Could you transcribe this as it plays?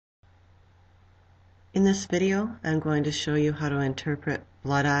In this video, I'm going to show you how to interpret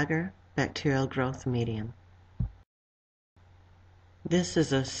blood agar bacterial growth medium. This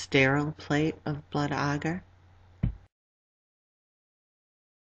is a sterile plate of blood agar.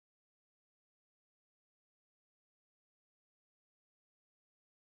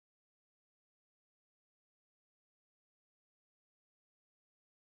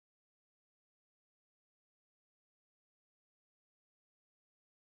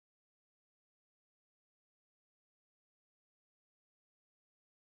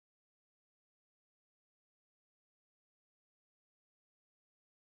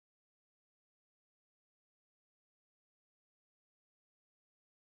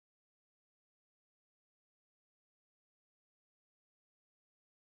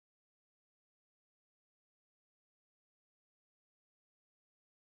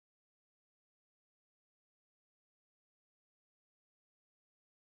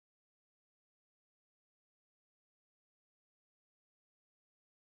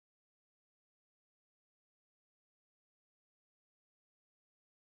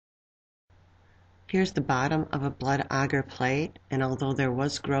 Here's the bottom of a blood agar plate, and although there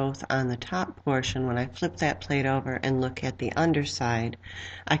was growth on the top portion, when I flip that plate over and look at the underside,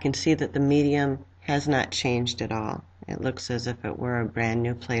 I can see that the medium has not changed at all. It looks as if it were a brand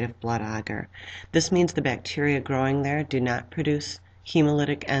new plate of blood agar. This means the bacteria growing there do not produce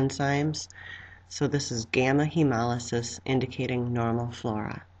hemolytic enzymes, so this is gamma hemolysis, indicating normal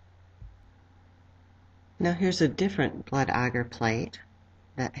flora. Now here's a different blood agar plate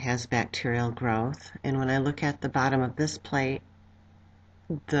that has bacterial growth, and when I look at the bottom of this plate,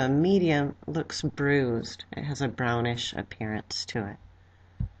 the medium looks bruised. It has a brownish appearance to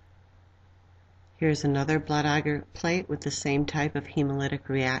it. Here's another blood agar plate with the same type of hemolytic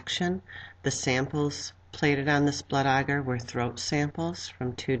reaction. The samples plated on this blood agar were throat samples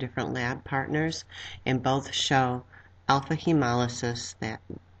from two different lab partners, and both show alpha hemolysis, that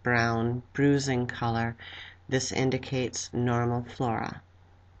brown bruising color. This indicates normal flora.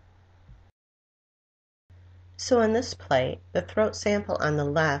 So in this plate, the throat sample on the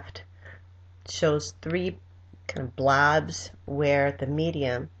left shows three kind of blobs where the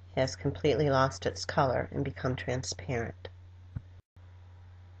medium has completely lost its color and become transparent.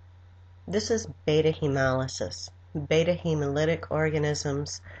 This is beta hemolysis. Beta hemolytic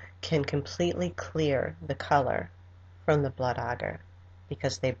organisms can completely clear the color from the blood agar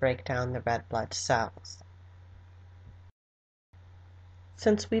because they break down the red blood cells.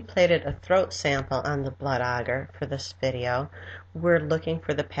 Since we plated a throat sample on the blood agar for this video, we're looking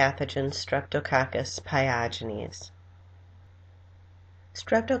for the pathogen Streptococcus pyogenes.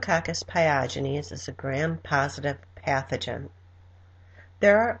 Streptococcus pyogenes is a gram-positive pathogen.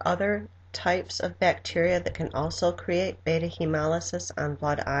 There are other types of bacteria that can also create beta hemolysis on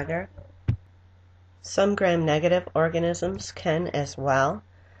blood agar. Some gram-negative organisms can as well,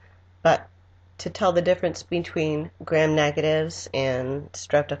 but to tell the difference between gram-negatives and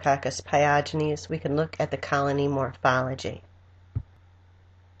Streptococcus pyogenes, we can look at the colony morphology.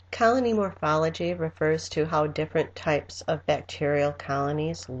 Colony morphology refers to how different types of bacterial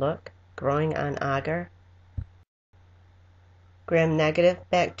colonies look growing on agar. Gram-negative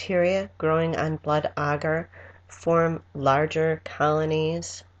bacteria growing on blood agar form larger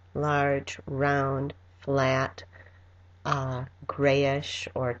colonies, large, round, flat, grayish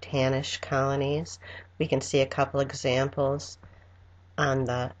or tannish colonies. We can see a couple examples on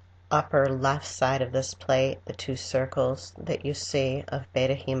the upper left side of this plate. The two circles that you see of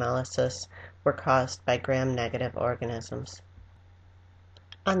beta hemolysis were caused by gram-negative organisms.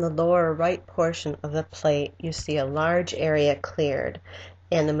 On the lower right portion of the plate, you see a large area cleared,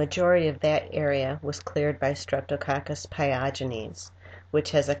 and the majority of that area was cleared by Streptococcus pyogenes,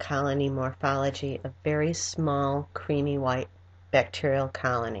 which has a colony morphology of very small, creamy white bacterial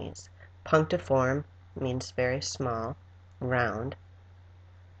colonies. Punctiform means very small, round.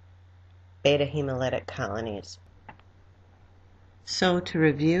 Beta hemolytic colonies. So to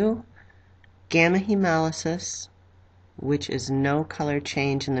review, gamma hemolysis, which is no color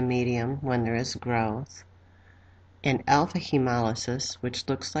change in the medium when there is growth, and alpha hemolysis, which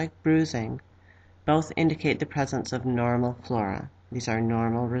looks like bruising, both indicate the presence of normal flora. These are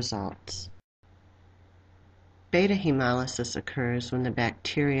normal results. Beta hemolysis occurs when the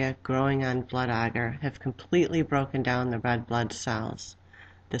bacteria growing on blood agar have completely broken down the red blood cells.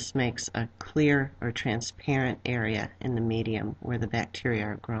 This makes a clear or transparent area in the medium where the bacteria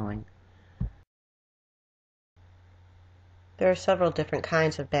are growing. There are several different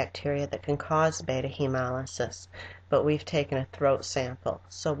kinds of bacteria that can cause beta hemolysis, but we've taken a throat sample,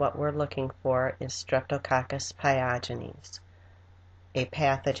 so what we're looking for is Streptococcus pyogenes, a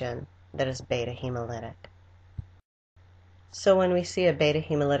pathogen that is beta hemolytic. So when we see a beta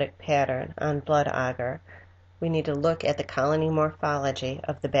hemolytic pattern on blood agar, we need to look at the colony morphology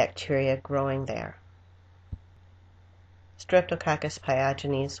of the bacteria growing there. Streptococcus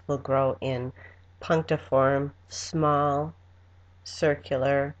pyogenes will grow in punctiform, small,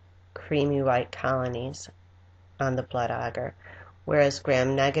 circular, creamy white colonies on the blood agar, whereas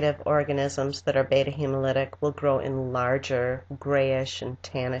gram-negative organisms that are beta hemolytic will grow in larger, grayish and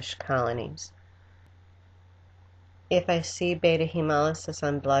tannish colonies. If I see beta hemolysis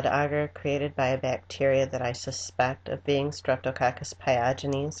on blood agar created by a bacteria that I suspect of being Streptococcus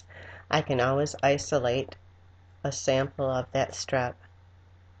pyogenes, I can always isolate a sample of that strep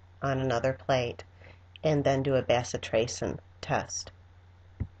on another plate and then do a bacitracin test.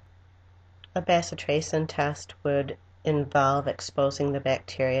 A bacitracin test would involve exposing the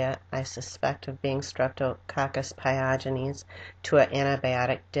bacteria I suspect of being Streptococcus pyogenes to an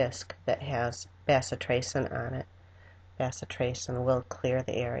antibiotic disc that has bacitracin on it. Bacitracin will clear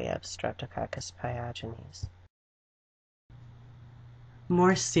the area of Streptococcus pyogenes.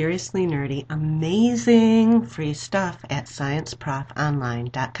 More seriously nerdy, amazing free stuff at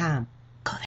ScienceProfOnline.com.